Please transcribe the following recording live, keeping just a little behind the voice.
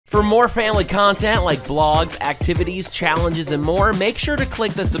For more family content like blogs, activities, challenges, and more, make sure to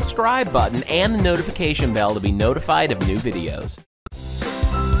click the subscribe button and the notification bell to be notified of new videos.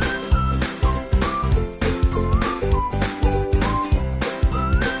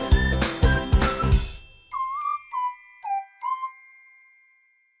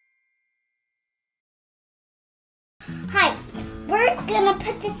 Hi, we're gonna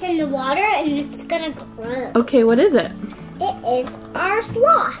put this in the water and it's gonna grow. Okay, what is it? It is our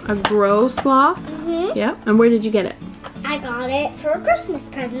sloth. A grow sloth? Mm-hmm. Yeah, and where did you get it? I got it for a Christmas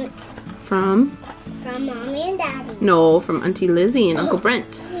present. From? From Mommy and Daddy. No, from Auntie Lizzie and Uncle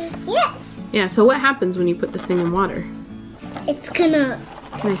Brent. Yes. Yeah, so what happens when you put this thing in water? It's gonna...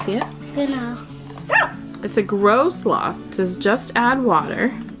 Can I see it? Grow. It's a grow sloth. It says just add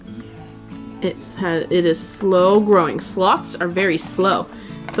water. It is slow growing. Sloths are very slow.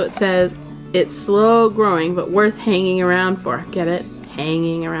 So it says it's slow growing but worth hanging around for. Get it?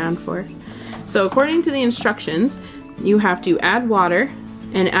 Hanging around for. So according to the instructions, you have to add water,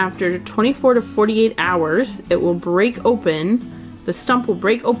 and after 24 to 48 hours, it will break open. The stump will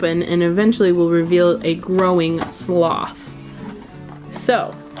break open and eventually will reveal a growing sloth.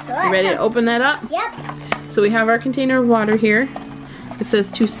 So, you ready to open that up? Yep. So we have our container of water here. It says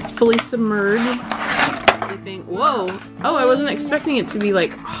to fully submerge. Whoa! Oh, I wasn't expecting it to be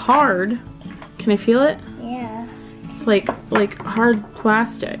like hard. Can I feel it? Yeah. It's like hard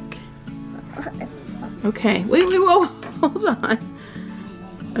plastic. Okay. Wait, whoa! Hold on.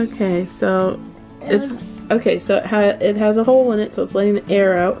 Okay, so it's okay. So it has a hole in it, so it's letting the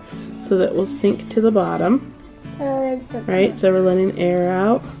air out, so that it will sink to the bottom. Right. So we're letting air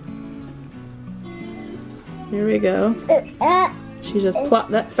out. Here we go. She just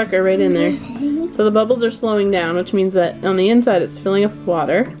plopped that sucker right in there. So the bubbles are slowing down, which means that on the inside it's filling up with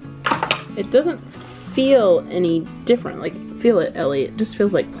water. It doesn't feel any different. Like, feel it, Ellie. It just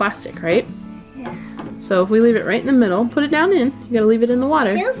feels like plastic, right? Yeah. So if we leave it right in the middle, put it down in. You gotta leave it in the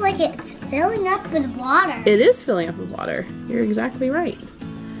water. It feels like it's filling up with water. It is filling up with water. You're exactly right.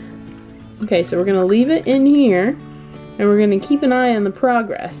 Okay, so we're gonna leave it in here, and we're gonna keep an eye on the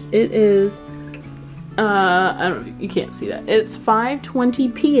progress. It is, I don't know, you can't see that. It's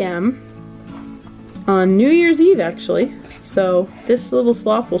 5:20 p.m. on New Year's Eve, actually. So this little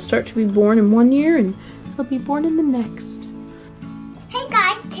sloth will start to be born in 1 year, and he'll be born in the next. Hey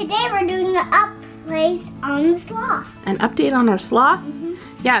guys, today we're doing an update on the sloth. An update on our sloth? Mm-hmm.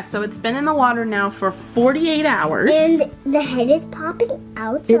 Yeah, so it's been in the water now for 48 hours. And the head is popping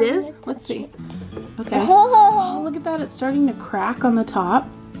out. So it is? Let's see. Okay. Oh. Oh, look at that. It's starting to crack on the top.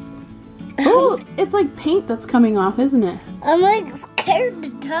 Oh, it's like paint that's coming off, isn't it? I'm like scared to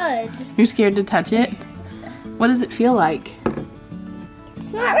touch. You're scared to touch it? What does it feel like?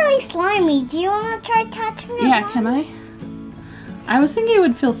 It's not really slimy. Do you want to try touching it? Yeah, can I? I was thinking it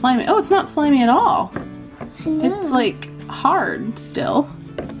would feel slimy. Oh, it's not slimy at all. It's like hard still.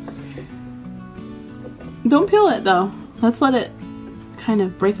 Don't peel it though. Let's let it kind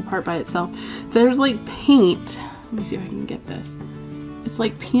of break apart by itself. There's like paint. Let me see if I can get this. It's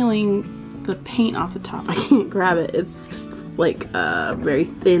like peeling the paint off the top. I can't grab it. It's just like a very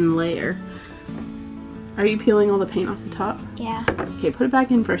thin layer. Are you peeling all the paint off the top? Yeah. Okay, put it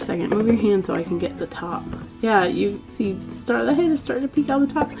back in for a second. Move your hand so I can get the top. Yeah, you see, the head is starting to peek out the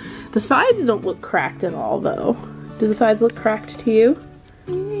top. The sides don't look cracked at all, though. Do the sides look cracked to you?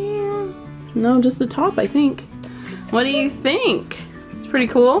 Yeah. No, just the top, I think. What do you think? It's pretty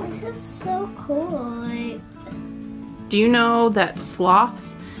cool. This is so cool. Do you know that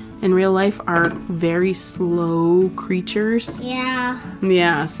sloths in real life are very slow creatures? Yeah.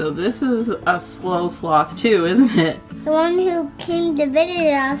 Yeah, so this is a slow sloth too, isn't it? The one who came to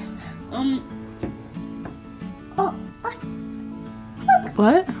visit us, oh, look.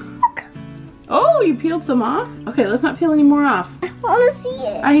 What? Look. Oh, you peeled some off? Okay, let's not peel any more off. I want to see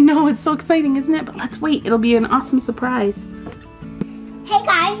it. I know, it's so exciting, isn't it? But let's wait, it'll be an awesome surprise. Hey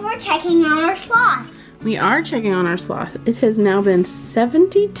guys, we're checking on our sloth. We are checking on our sloth. It has now been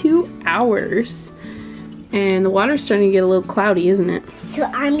 72 hours. And the water's starting to get a little cloudy, isn't it? So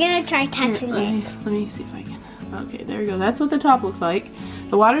I'm gonna try touching it. Let me see if I can. Okay, there we go. That's what the top looks like.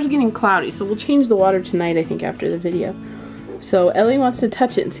 The water's getting cloudy, so we'll change the water tonight, I think, after the video. So Ellie wants to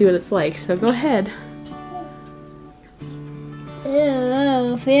touch it and see what it's like, so go ahead.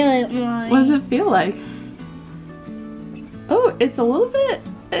 Ew, I feel it more. What does it feel like? Oh, it's a little bit,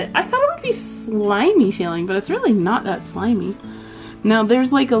 I thought it would be slimy feeling, but it's really not that slimy. Now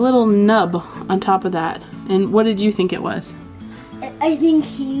there's like a little nub on top of that. And what did you think it was? I think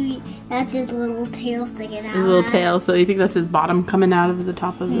that's his little tail sticking out. His little tail, so you think that's his bottom coming out of the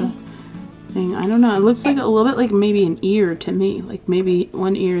top of the... thing. I don't know. It looks like a little bit like maybe an ear to me. Like maybe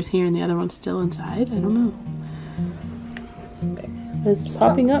one ear is here and the other one's still inside. I don't know. It's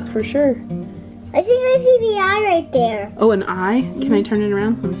popping up for sure. I think I see the eye right there. Oh, an eye? Can I turn it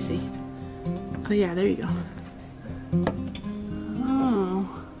around? Let me see. Oh yeah, there you go. Oh.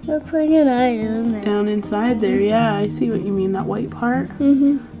 Looks like an eye, doesn't it? Down inside there, yeah. I see what you mean, that white part.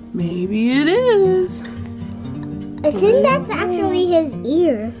 Mm-hmm. Maybe it is. I think that's actually his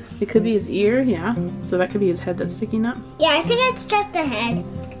ear. It could be his ear, yeah. So that could be his head that's sticking up. Yeah, I think it's just the head.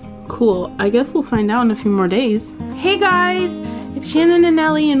 Cool. I guess we'll find out in a few more days. Hey guys, it's Shannon and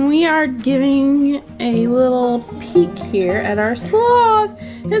Ellie, and we are giving a little peek here at our sloth.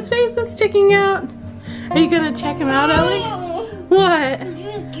 His face is sticking out. Are you gonna check him out, Ellie? What?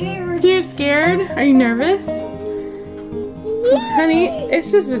 I'm scared. You're scared? Are you nervous? Honey, it's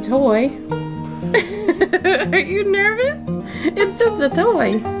just a toy. Are you nervous? It's just a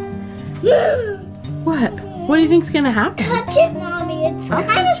toy. What? What do you think's gonna happen? Touch it, Mommy. It's I'll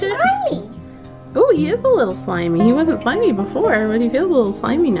kind of touch it. slimy. Oh, he is a little slimy. He wasn't slimy before, but he feels a little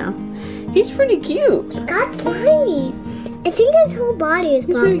slimy now. He's pretty cute. It got slimy. I think his whole body is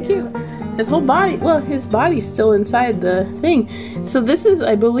He's pretty cute. His whole body, well, his body's still inside the thing. So this is,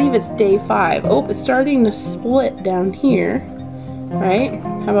 I believe it's day 5. Oh, it's starting to split down here. Right?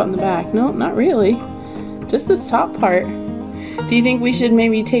 How about in the back? No, not really. Just this top part. Do you think we should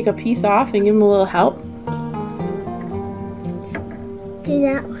maybe take a piece off and give him a little help? Do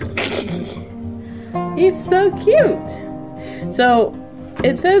that one. He's so cute. So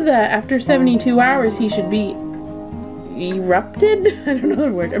it says that after 72 hours he should be erupted. I don't know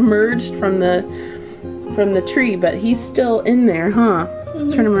the word. Emerged from the tree, but he's still in there, huh?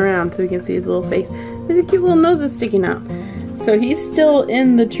 Let's turn him around so we can see his little face. There's a cute little nose that's sticking out. So he's still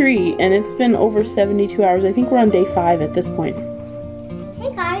in the tree, and it's been over 72 hours. I think we're on day 5 at this point.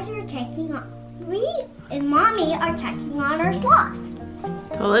 Hey guys, we and Mommy are checking on our sloth.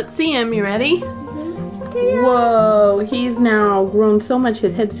 So let's see him. You ready? Whoa, he's now grown so much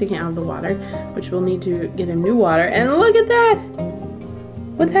his head's sticking out of the water, which we'll need to get him new water. And look at that!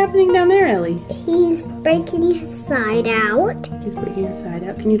 What's happening down there, Ellie? He's breaking his side out. He's breaking his side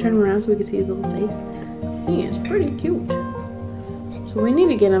out. Can you turn him around so we can see his little face? He is pretty cute. So we need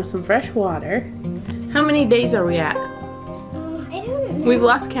to get him some fresh water. How many days are we at? I don't know. We've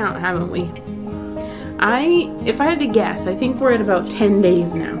lost count, haven't we? If I had to guess, I think we're at about 10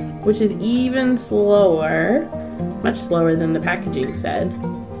 days now, which is even slower, much slower than the packaging said.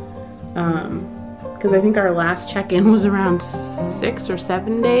 Because I think our last check-in was around 6 or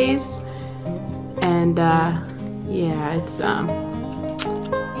 7 days. And yeah, it's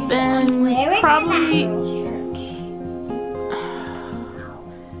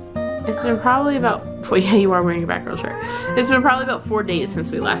been probably about, well, yeah, you are wearing a Batgirl shirt. It's been probably about 4 days since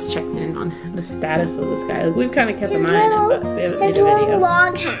we last checked in on the status of this guy. Like, we've kind of kept an eye on him, but we haven't made a video.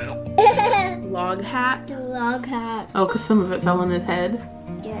 Log hat. Log hat? Log hat. Oh, because some of it fell on his head?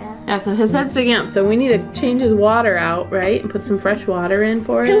 Yeah. Yeah, so his head's sticking up, so we need to change his water out, right? And put some fresh water in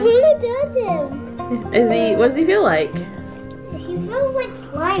for I him. want to touch him. What does he feel like? He feels like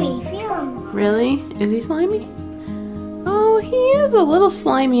slimy. Feel him. Really? Is he slimy? Oh, he is a little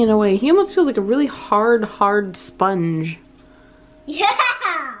slimy in a way. He almost feels like a really hard sponge. Yeah.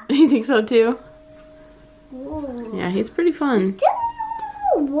 You think so too? Ooh. Yeah, he's pretty fun. Still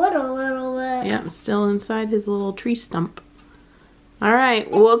in the wood a little bit. Yeah, still inside his little tree stump. All right,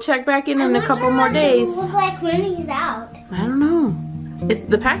 we'll check back in a couple more days. What does he look like when he's out? I don't know.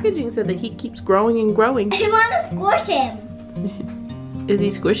 The packaging said that he keeps growing and growing. I want to squish him. Is he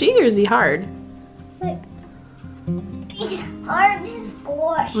squishy or is he hard? It's like, he's hard to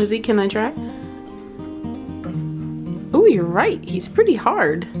squish. Lizzie, can I try? Oh, you're right. He's pretty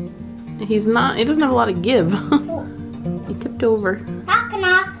hard. He doesn't have a lot of give. He tipped over. Knock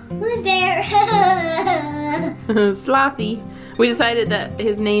knock. Who's there? Slothy. We decided that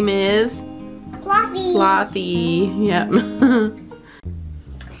his name is Slothy. Slothy. Yep.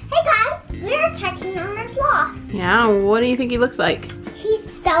 Hey guys, we're checking on our sloth. Yeah, what do you think he looks like? He's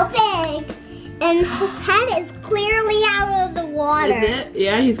so big, and his head is clearly out of the water. Is it?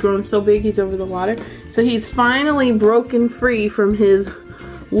 Yeah, he's grown so big he's over the water. So he's finally broken free from his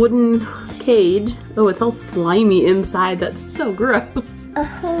wooden cage. Oh, it's all slimy inside. That's so gross.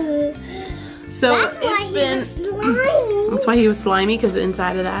 So That's why he was slimy. That's why he was slimy, because the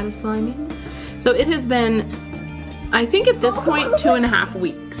inside of that is slimy. So it has been, I think at this point, 2.5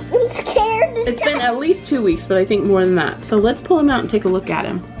 weeks. I'm scared. It's been at least 2 weeks, but I think more than that. So let's pull him out and take a look at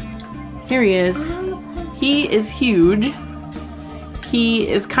him. Here he is. He is huge. He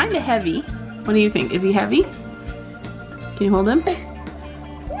is kind of heavy. What do you think? Is he heavy? Can you hold him? Not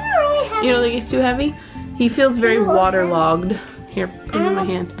really heavy? You don't think he's too heavy? He feels very you hold him? waterlogged. Here, put him in my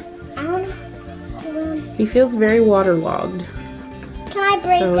hand. I don't know. Hold on. He feels very waterlogged. Can I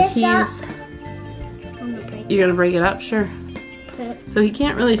break So this he's. up? I'm gonna break You're gonna break it up? Sure. it. So he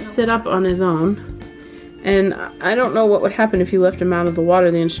can't really sit up on his own. And I don't know what would happen if you left him out of the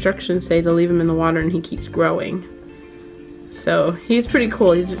water. The instructions say to leave him in the water and he keeps growing. So he's pretty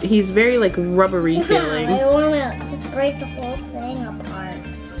cool. He's very like rubbery feeling. I don't wanna just break the whole thing apart.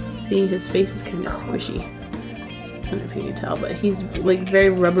 See, his face is kind of squishy. I don't know if you can tell, but he's like very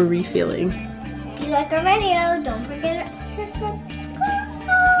rubbery feeling. If you like our video, don't forget to subscribe.